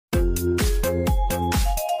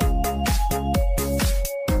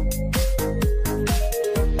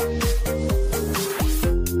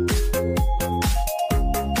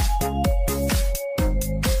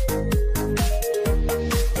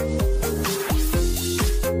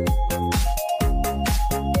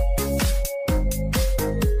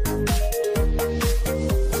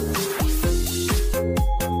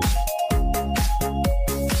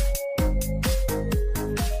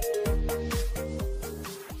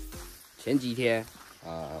前几天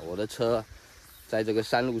我的车在这个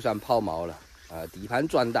山路上抛锚了，底盘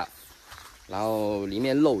撞到，然后里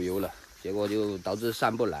面漏油了，结果就导致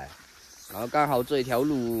上不来。然后刚好这条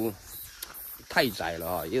路太窄了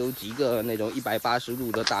啊，也有几个那种180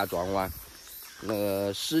度的大转弯，那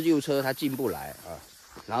个施救车它进不来啊。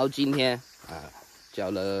然后今天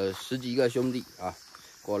叫了10几个兄弟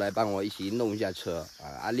过来帮我一起弄一下车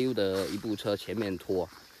阿溜的一部车前面拖。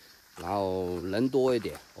 然后人多一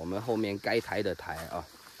点，我们后面该抬的抬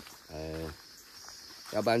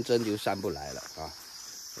要不然真就上不来了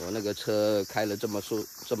我那个车开了这么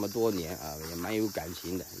多年也蛮有感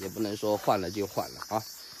情的，也不能说换了就换了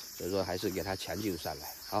所以说还是给它抢救上来。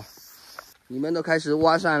好，你们都开始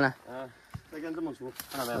挖上了。这根这么粗，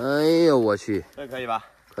看到没有？哎呦我去，这可以吧？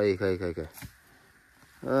可以。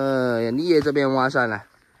你也这边挖上来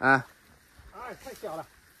太小了，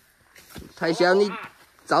太小你。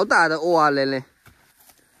 找大的挖来嘞，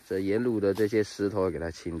这沿路的这些石头给它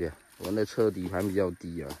清掉。我那车底盘比较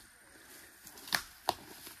低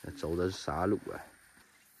走的是啥路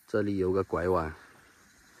这里有个拐弯，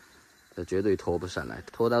这绝对拖不上来。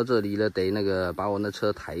拖到这里了，得那个把我那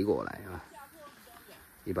车抬过来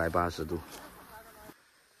180度。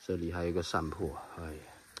这里还有一个上坡，哎呀，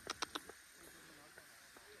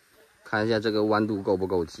看一下这个弯度够不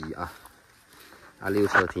够急阿溜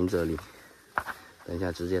车停这里。 等一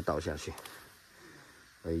下，直接倒下去。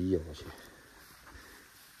哎呦我去！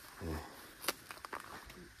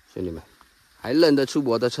兄弟们，还认得出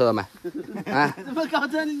我的车吗？怎么搞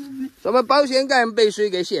这？怎么保险杆被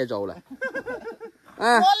水给卸走了？我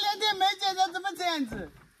连天没见着，怎么这样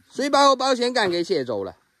子？谁把我保险杆给卸走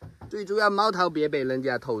了？最主要毛桃别被人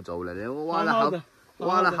家偷走了，人挖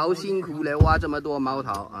了好辛苦嘞，挖这么多毛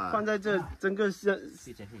桃放在这整个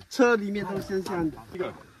车里面都香香的。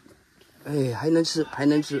哎，还能吃还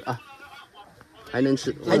能吃还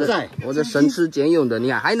在。我这省吃俭用的，你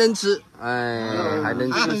看还能吃，哎，还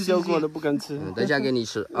能吃。修过的不敢吃，等一下给你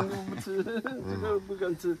吃不吃，这个不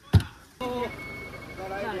敢吃。再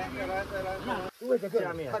来一点，再来。因为在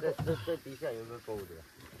下面，这底下有个沟的，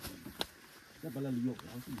要把它利用。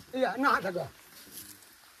哎呀，拿这个。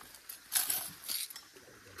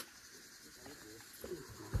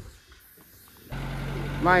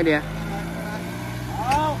慢一点。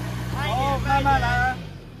好。 慢慢来，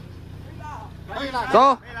可以了，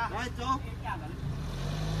走，来走，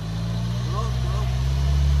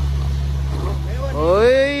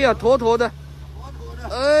哎呀，妥的，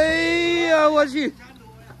哎呀，我去，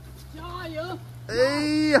加油，哎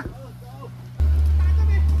呀，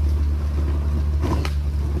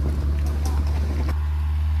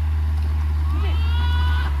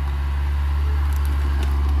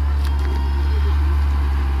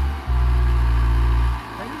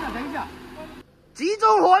等一下。 集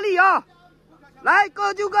中火力来，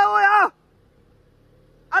各就各位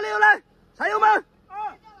阿溜来，柴油门2、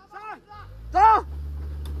3，走，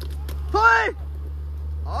推，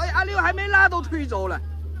哎，阿溜还没拉都推走了，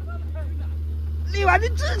你完你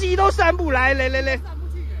自己都上不来嘞，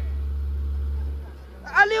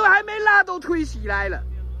阿溜还没拉都推起来了，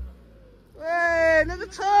哎，那个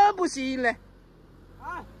车不行嘞，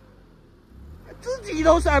自己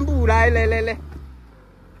都上不来嘞。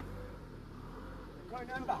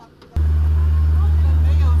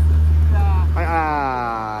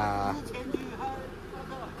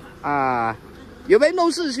 哎有没有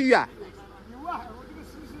弄市区啊？有我这个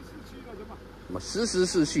市区的什么实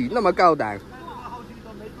市区那么高档？后期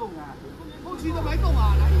都没动后期都没动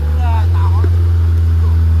来打好了。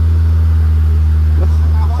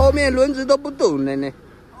后面轮子都不动了呢。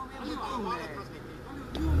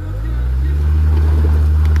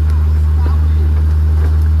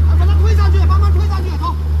把它推上去，慢慢推上去，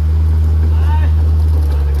走。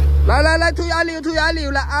 来，推阿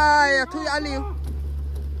溜了！哎呀，推阿溜！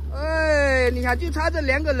哎，你看，就差这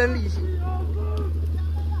2个人力气。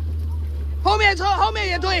后面车后面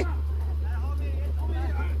也推。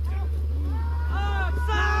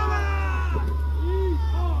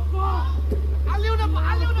阿溜的都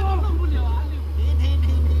动不了，阿溜。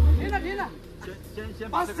停了。先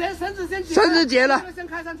把绳子先解。绳子解了。先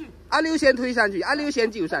开上去。阿溜先推上去，阿溜先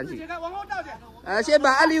救上去。解开，往后倒点。先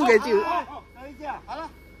把阿溜给救。等一下，好了。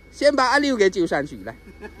 先把阿溜给救上去，来！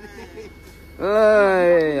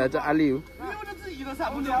哎呀，这阿溜，溜的自己都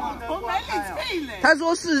上不了，我没力气嘞。他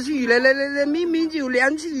说市区嘞，来，明明就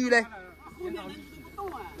2区嘞。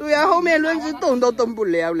对呀，后面轮子动都动不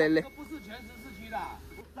了嘞。不是全时市区的。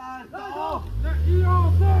走，1、2、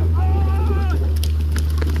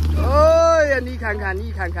3，哎呀，你看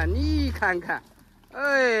看，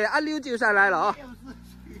哎，阿溜救上来了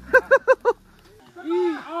1、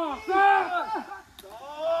2、3。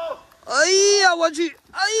哎我去！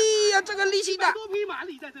哎呀，这个力气大，多匹马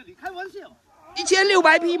力在这里，开玩笑。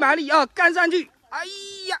1600匹马力啊，干上去！哎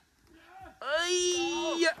呀，哎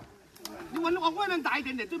呀！你往外面打一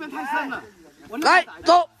点点，这边太深了。来，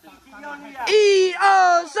走！1、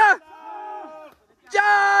2、3，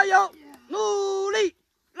加油，努力，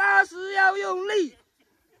拉屎要用力！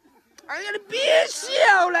哎呀，你别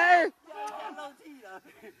笑了！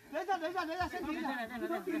等一下，先停一下，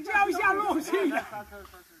叫一下漏气的。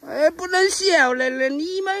哎，不能笑了，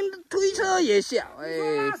你们推车也笑，哎。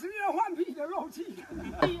拉屎要换屁的漏气。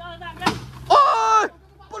哦，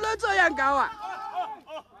不能这样搞啊！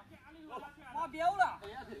发飙了。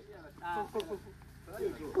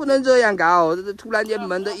不能这样搞，突然间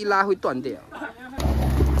门的一拉会断掉。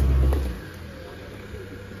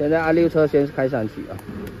现在阿六车先开上去啊，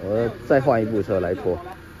我再换一部车来拖。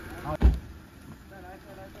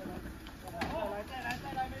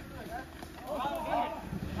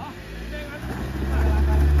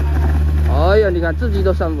哎呀，你看自己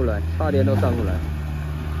都上不来，差点都上不来。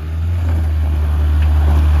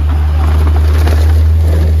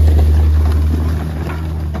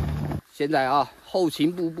现在啊，后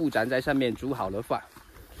勤部部长在上面煮好了饭，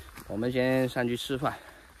我们先上去吃饭，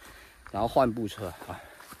然后换部车啊。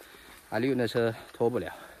阿六那车拖不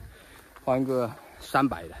了，换个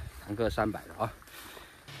300的，坦克300的啊。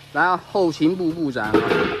来啊，后勤部部长啊，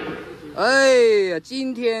哎呀，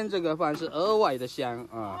今天这个饭是额外的香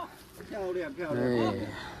啊，漂亮，哎，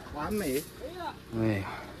完美。哎呀，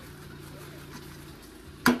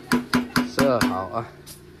这好啊，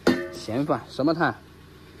咸饭什么汤？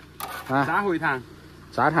啊，炸烩汤，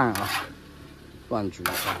炸汤啊，乱煮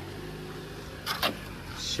啊，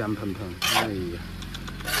香喷喷，哎呀，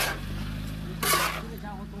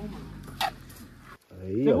哎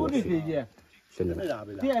呀，我去，兄弟们，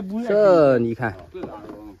这你看，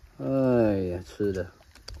哎呀，吃的，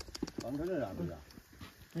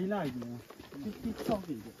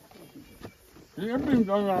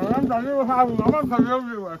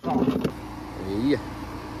哎呀。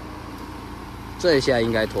这下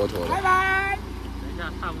应该妥妥的。拜拜。等一下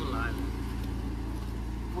上不来。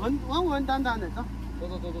稳当当的，走。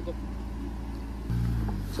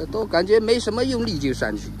这都感觉没什么用力就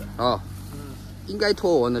上去了啊、哦。应该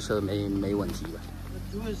拖我那车没问题吧？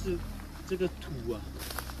主要是这个土啊，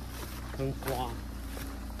很滑。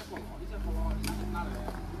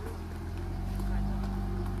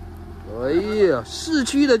哎呀，市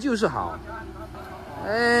区的就是好。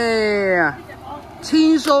哎呀。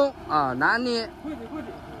轻松啊，拿捏，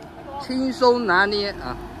轻松拿捏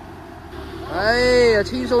啊！哎呀，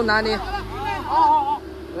轻松拿捏。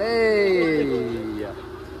哎呀，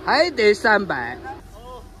还得300。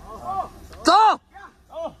走。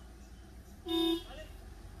你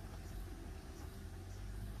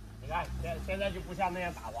看，现在就不像那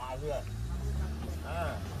样打滑是吧？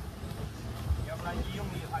要不然一用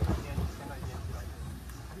力的话，现在先。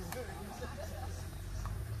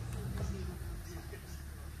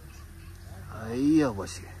哎呀，我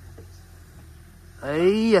去！哎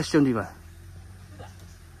呀，兄弟们！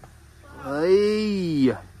哎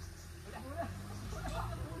呀，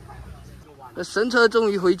这神车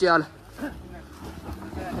终于回家了。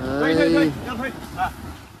推，要推啊！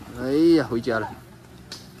哎呀，回家了。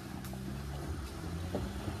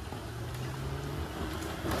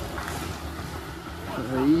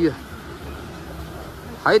哎呀，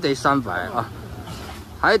还得300啊，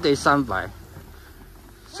还得300。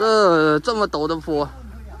这么陡的坡，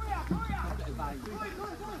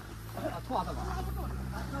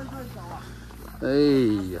哎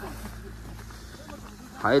呀，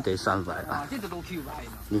还得300啊！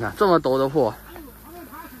你看这么陡的坡，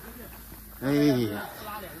哎呀，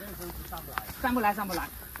上不来。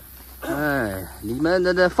哎，你们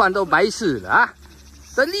这饭都白吃了啊，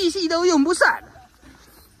这力气都用不上了。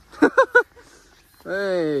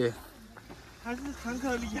哎，还是坦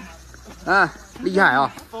克厉害。啊，厉害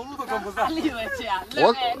啊！走路都跟不上。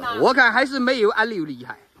我看还是没有阿六厉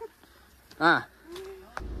害。啊，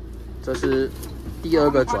这是第2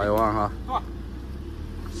个转弯哈，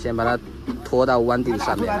先把它拖到弯度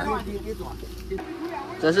上面来。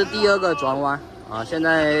这是第2个转弯啊，现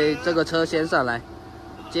在这个车先上来，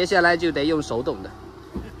接下来就得用手动的。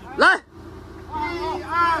来，1、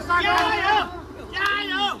2、3，加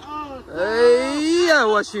油！哎呀，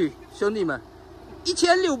我去，兄弟们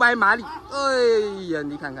！1600马力，哎呀，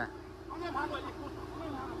你看看，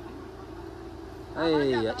哎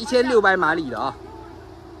呀，1600马力的啊！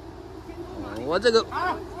我这个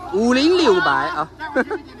50600啊，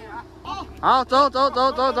好，走，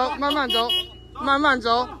慢慢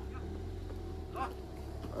走。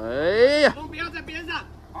哎呀，不要在边上，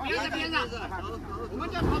我们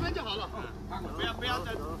在旁边就好了。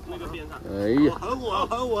那个边上。哎呀，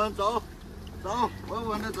很稳，走，稳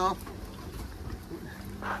稳的走。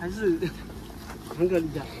还是很可厉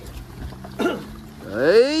害。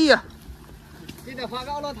哎呀，记得花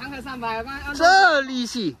高了，摊开300吧。这力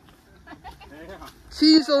气，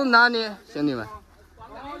轻松拿捏，兄弟们。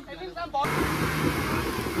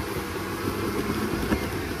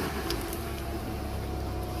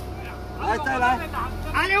来，再来。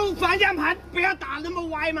哎呦，方向盘不要打那么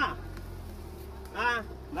歪嘛。啊，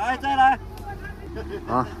来，再来。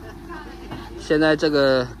啊，现在这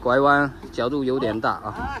个拐弯角度有点大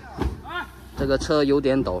啊，这个车有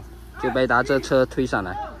点陡，就被他这车推上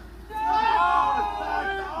来。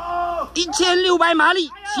1600马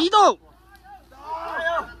力启动。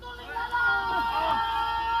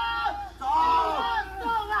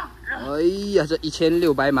哎呀，这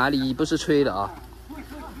1600马力不是吹的啊！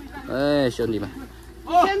哎，兄弟们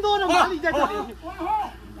，1000多的马力在这里。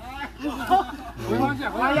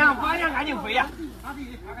方向赶紧回呀！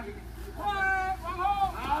往后，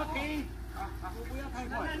好停，不要太快。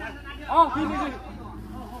哦，对，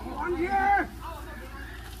往前。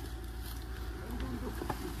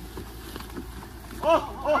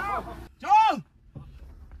走。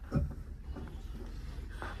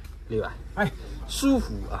厉害，哎，舒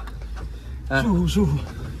服啊！舒服。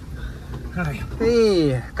哎呀，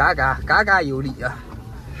哎，嘎嘎有力啊！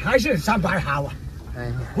还是300好啊！哎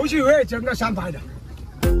呀，回去我也整个300的。